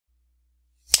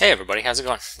Hey everybody, how's it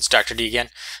going? It's Dr. D again.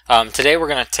 Today we're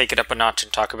going to take it up a notch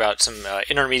and talk about some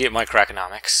intermediate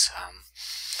microeconomics.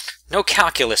 No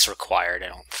calculus required, I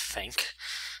don't think.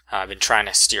 I've been trying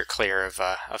to steer clear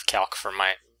of calc for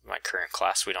my current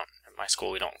class. At my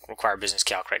school we don't require business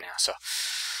calc right now. So,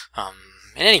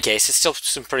 in any case, it's still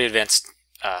some pretty advanced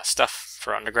stuff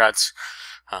for undergrads.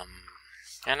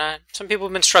 And some people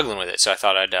have been struggling with it, so I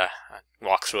thought I'd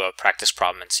walk through a practice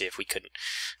problem and see if we couldn't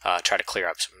try to clear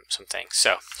up some things.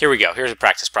 So here we go. Here's a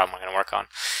practice problem we're going to work on.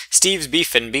 Steve's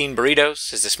Beef and Bean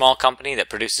Burritos is a small company that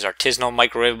produces artisanal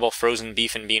microwavable frozen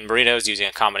beef and bean burritos using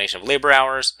a combination of labor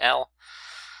hours, L,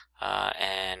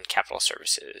 and capital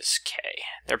services, K.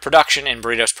 Their production in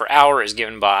burritos per hour is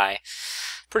given by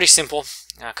pretty simple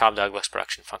Cobb-Douglas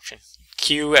production function.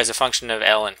 Q as a function of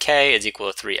L and K is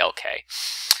equal to 3LK.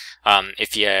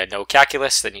 If you know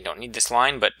calculus, then you don't need this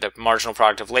line, but the marginal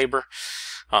product of labor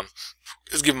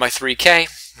is given by 3K,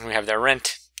 and we have their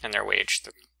rent and their wage,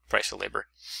 the price of labor.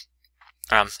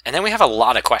 And then we have a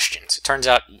lot of questions. It turns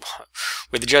out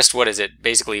with just, what is it,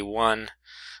 basically 1,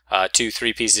 2,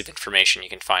 3 pieces of information, you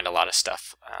can find a lot of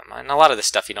stuff. And a lot of the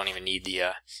stuff you don't even need you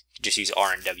just use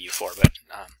R and W for, but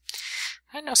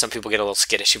I know some people get a little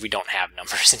skittish if we don't have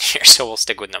numbers in here, so we'll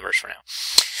stick with numbers for now.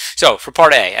 So, for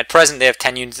part A, at present they have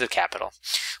 10 units of capital.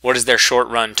 What is their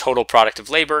short-run total product of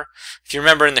labor? If you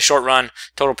remember, in the short run,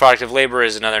 total product of labor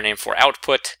is another name for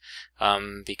output,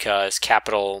 because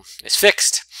capital is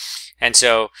fixed. And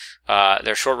so,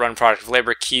 their short-run product of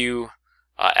labor, Q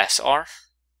SR,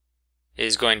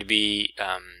 is going to be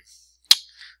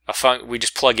we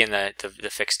just plug in the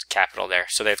fixed capital there.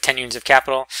 So they have 10 units of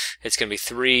capital. It's going to be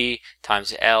 3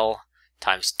 times L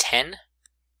times 10,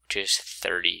 which is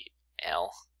 30L.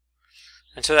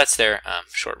 And so that's their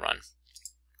short run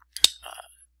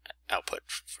output,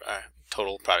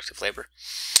 total product of labor.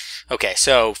 Okay,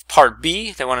 so part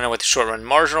B, they want to know what the short run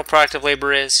marginal product of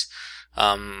labor is.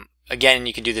 Again,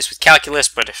 you can do this with calculus,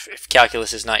 but if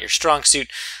calculus is not your strong suit,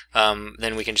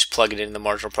 then we can just plug it in the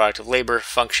marginal product of labor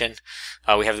function.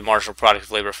 We have the marginal product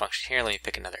of labor function here. Let me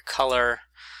pick another color.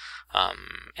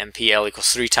 MPL equals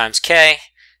 3 times K.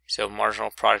 So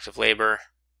marginal product of labor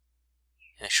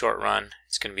in the short run,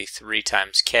 it's going to be 3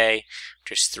 times K,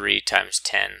 which is 3 times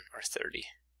 10, or 30.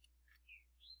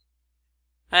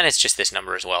 And it's just this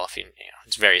number as well. If you know,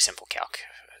 it's very simple calc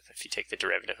if you take the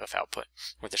derivative of output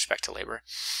with respect to labor.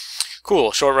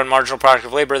 Cool. Short run marginal product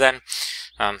of labor then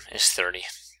is 30.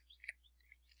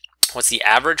 What's the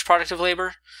average product of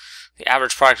labor? The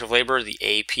average product of labor, the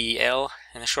APL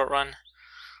in the short run.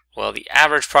 Well, the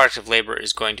average product of labor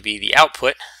is going to be the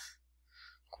output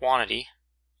quantity,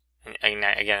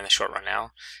 again in the short run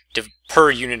now,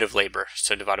 per unit of labor,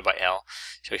 so divided by L.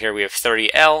 So here we have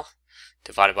 30L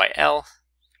divided by L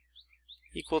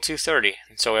equal to 30.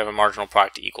 And so we have a marginal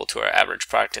product equal to our average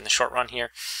product in the short run here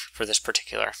for this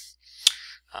particular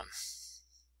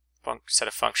set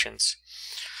of functions.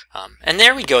 And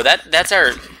there we go. That's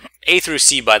our A through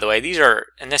C, by the way. These are,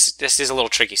 and this is a little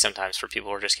tricky sometimes for people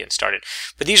who are just getting started,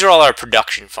 but these are all our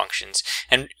production functions.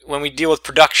 And when we deal with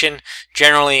production,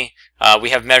 generally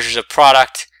we have measures of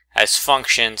product as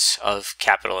functions of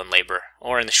capital and labor,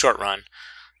 or in the short run,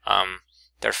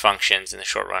 they're functions in the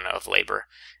short run of labor.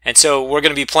 And so we're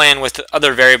going to be playing with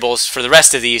other variables for the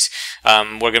rest of these.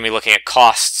 We're going to be looking at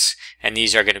costs, and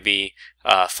these are going to be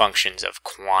functions of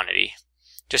quantity,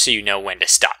 just so you know when to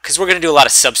stop. Because we're going to do a lot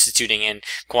of substituting in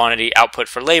quantity, output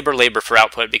for labor, labor for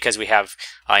output, because we have,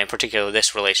 in particular,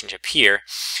 this relationship here.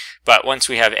 But once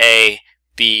we have A,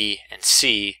 B, and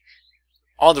C,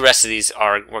 all the rest of these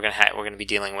are we're going to be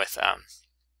dealing with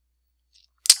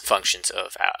functions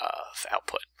of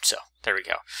output. So there we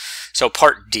go. So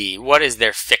part D, what is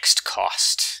their fixed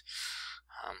cost?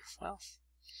 Well,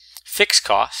 fixed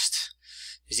cost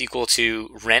is equal to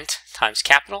rent times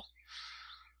capital.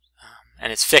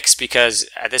 And it's fixed because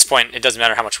at this point it doesn't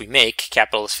matter how much we make.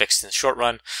 Capital is fixed in the short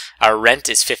run. Our rent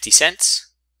is 50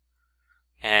 cents.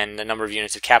 And the number of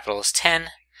units of capital is 10.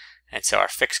 And so our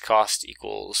fixed cost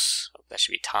equals, that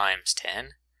should be times 10.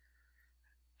 And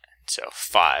so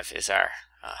 5 is our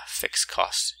fixed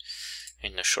cost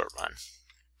in the short run.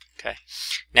 Okay.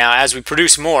 Now, as we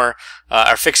produce more,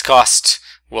 our fixed cost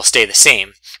will stay the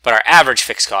same, but our average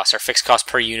fixed cost, our fixed cost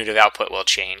per unit of output, will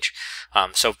change.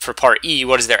 So for part E,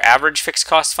 what is their average fixed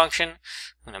cost function?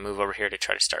 I'm going to move over here to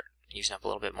try to start using up a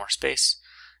little bit more space.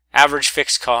 Average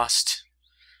fixed cost.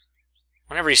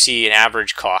 Whenever you see an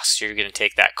average cost, you're going to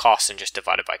take that cost and just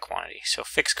divide it by quantity. So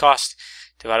fixed cost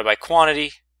divided by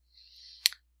quantity,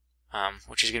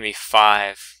 which is going to be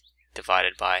 5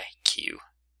 divided by Q.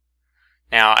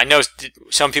 Now, I know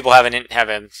some people have an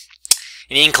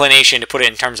inclination to put it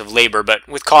in terms of labor, but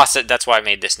with cost, that's why I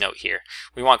made this note here.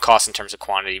 We want cost in terms of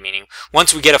quantity, meaning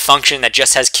once we get a function that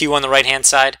just has q on the right-hand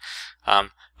side,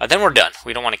 then we're done.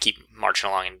 We don't want to keep marching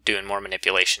along and doing more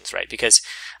manipulations, right? Because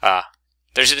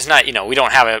it's not, we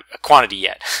don't have a quantity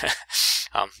yet.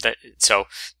 So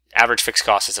average fixed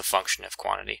cost is a function of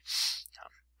quantity.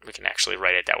 We can actually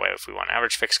write it that way if we want.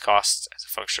 Average fixed cost as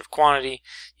a function of quantity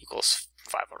equals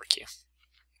 5 over q.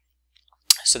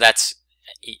 So that's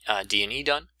D and E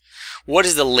done. What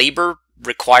is the labor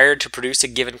required to produce a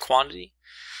given quantity?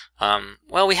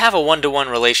 Well, we have a one-to-one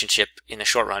relationship in the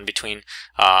short run between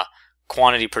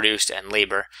quantity produced and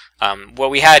labor. What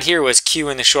we had here was q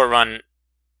in the short run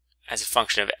as a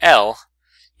function of L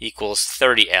equals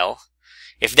 30L.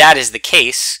 If that is the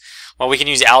case, well, we can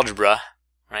use algebra,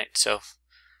 right? So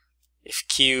if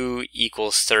q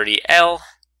equals 30L,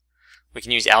 we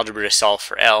can use algebra to solve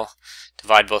for L.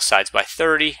 Divide both sides by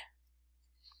 30,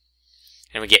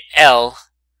 and we get L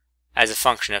as a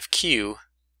function of q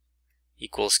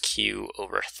equals q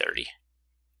over 30.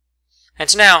 And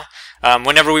so now,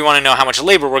 whenever we want to know how much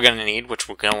labor we're going to need, which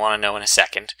we're going to want to know in a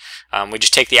second, we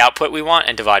just take the output we want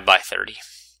and divide by 30.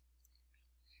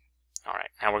 All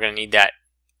right, now we're going to need that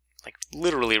like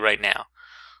literally right now.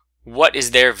 What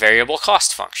is their variable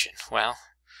cost function? Well,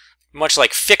 much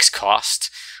like fixed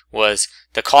cost was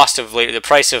the cost of labor, the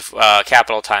price of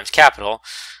capital times capital,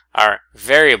 our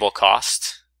variable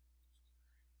cost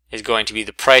is going to be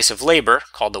the price of labor,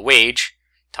 called the wage,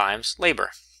 times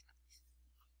labor.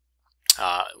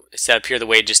 Set up here the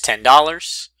wage is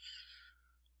 $10,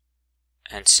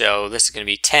 and so this is going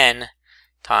to be 10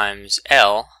 times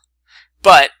L,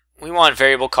 but we want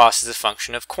variable cost as a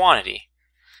function of quantity.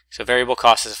 So variable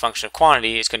cost as a function of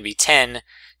quantity is going to be 10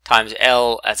 times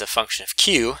L as a function of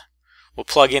q. We'll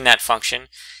plug in that function.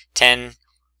 10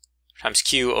 times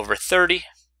q over 30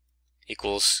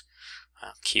 equals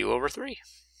q over 3.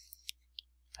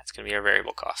 That's going to be our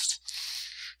variable cost.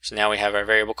 So now we have our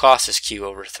variable cost as q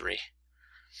over 3.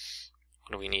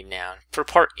 What do we need now? For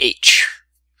part H.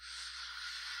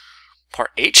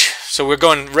 Part H. So we're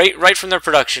going right from the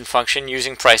production function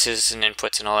using prices and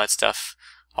inputs and all that stuff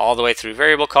all the way through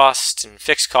variable cost and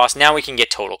fixed cost. Now we can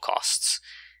get total costs.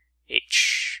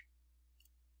 H.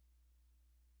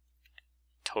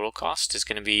 Total cost is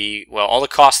going to be, well, all the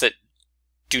costs that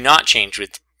do not change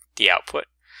with the output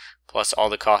plus all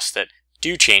the costs that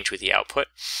do change with the output.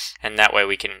 And that way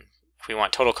we can, if we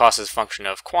want total cost as a function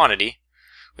of quantity,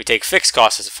 we take fixed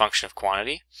cost as a function of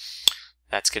quantity.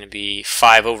 That's going to be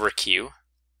 5 over q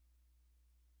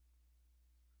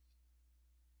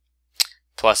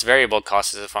plus variable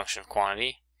cost as a function of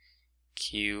quantity,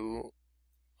 q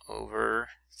over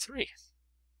 3.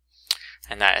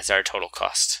 And that is our total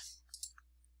cost.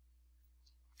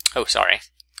 Oh, sorry.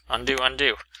 Undo.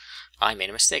 I made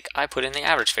a mistake. I put in the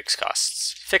average fixed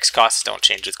costs. Fixed costs don't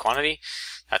change with quantity.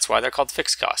 That's why they're called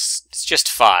fixed costs. It's just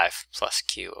 5 plus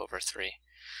q over 3.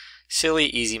 Silly,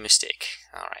 easy mistake.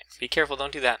 All right, be careful,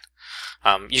 don't do that.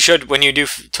 You should, when you do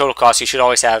total cost, you should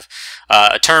always have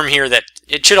a term here that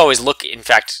it should always look, in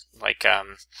fact, like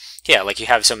like you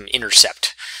have some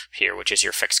intercept here, which is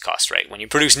your fixed cost, right? When you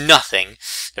produce nothing,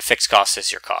 the fixed cost is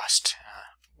your cost.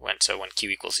 So when q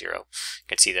equals 0, you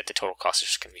can see that the total cost is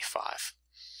just going to be 5.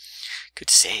 Good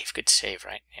save,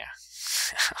 right? Yeah.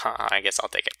 I guess I'll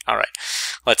take it. All right,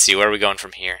 let's see, where are we going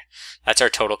from here? That's our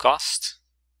total cost.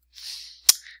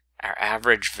 Our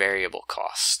average variable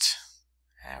cost.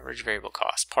 Average variable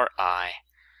cost, part I.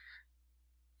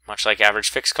 Much like average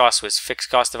fixed cost was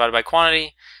fixed cost divided by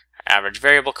quantity, our average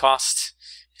variable cost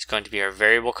is going to be our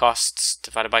variable costs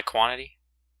divided by quantity.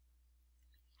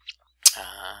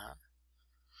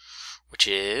 Which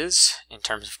is, in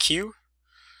terms of q,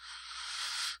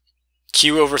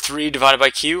 q over 3 divided by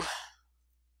q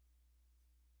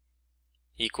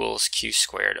equals q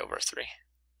squared over 3.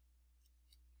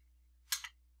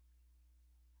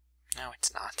 No,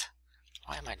 it's not.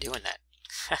 Why am I doing that?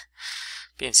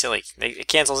 Being silly. It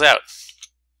cancels out.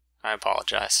 I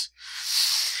apologize.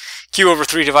 Q over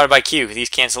 3 divided by q. These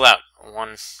cancel out.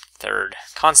 1/3.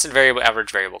 Constant variable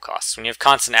average variable costs. When you have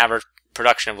constant average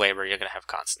production of labor, you're going to have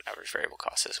constant average variable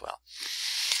costs as well.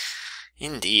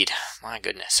 Indeed. My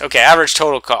goodness. Okay, average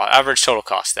total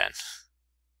cost then.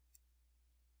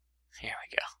 Here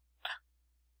we go.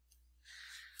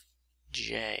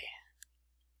 J.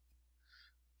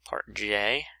 Part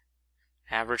J,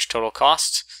 average total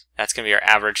cost. That's going to be our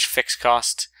average fixed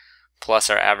cost plus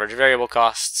our average variable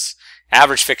costs.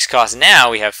 Average fixed cost now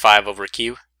we have 5 over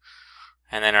q,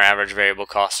 and then our average variable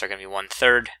costs are going to be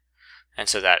 1/3, and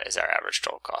so that is our average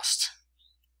total cost.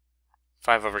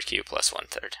 5 over q plus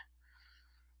 1/3.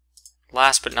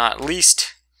 Last but not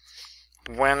least,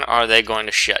 when are they going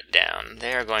to shut down?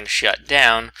 They are going to shut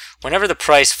down whenever the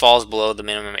price falls below the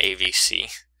minimum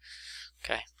AVC.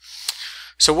 Okay.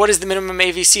 So what is the minimum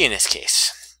AVC in this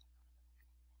case?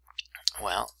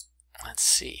 Well, let's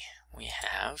see. We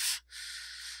have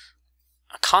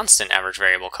a constant average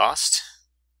variable cost.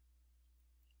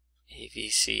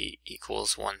 AVC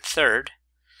equals 1/3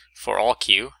 for all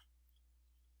Q.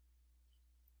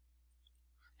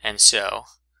 And so,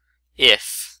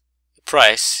 if the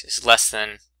price is less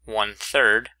than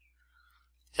 1/3,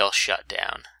 they'll shut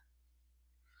down.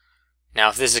 Now,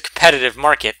 if this is a competitive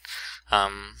market,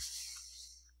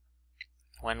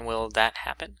 when will that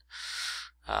happen?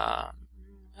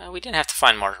 We didn't have to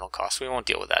find marginal cost. We won't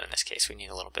deal with that in this case. We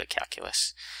need a little bit of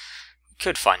calculus. We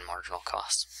could find marginal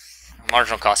cost.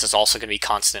 Marginal cost is also going to be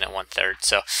constant at 1/3.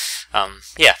 So,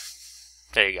 yeah,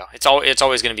 there you go. It's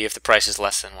always going to be if the price is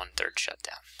less than 1/3 shut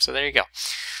down. So there you go.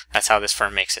 That's how this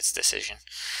firm makes its decision.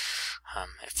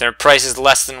 If their price is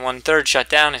less than 1/3 shut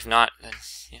down. If not, then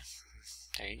yeah,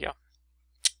 there you go.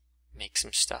 Make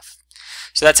some stuff.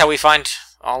 So that's how we find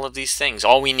all of these things.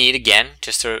 All we need, again,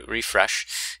 just to refresh,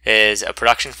 is a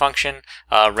production function,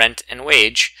 rent, and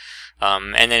wage.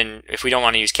 And then if we don't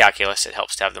want to use calculus, it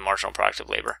helps to have the marginal product of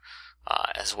labor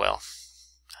as well.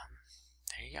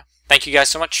 There you go. Thank you guys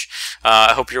so much.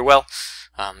 I hope you're well.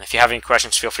 If you have any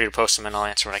questions, feel free to post them and I'll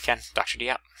answer what I can. Dr. D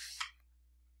out.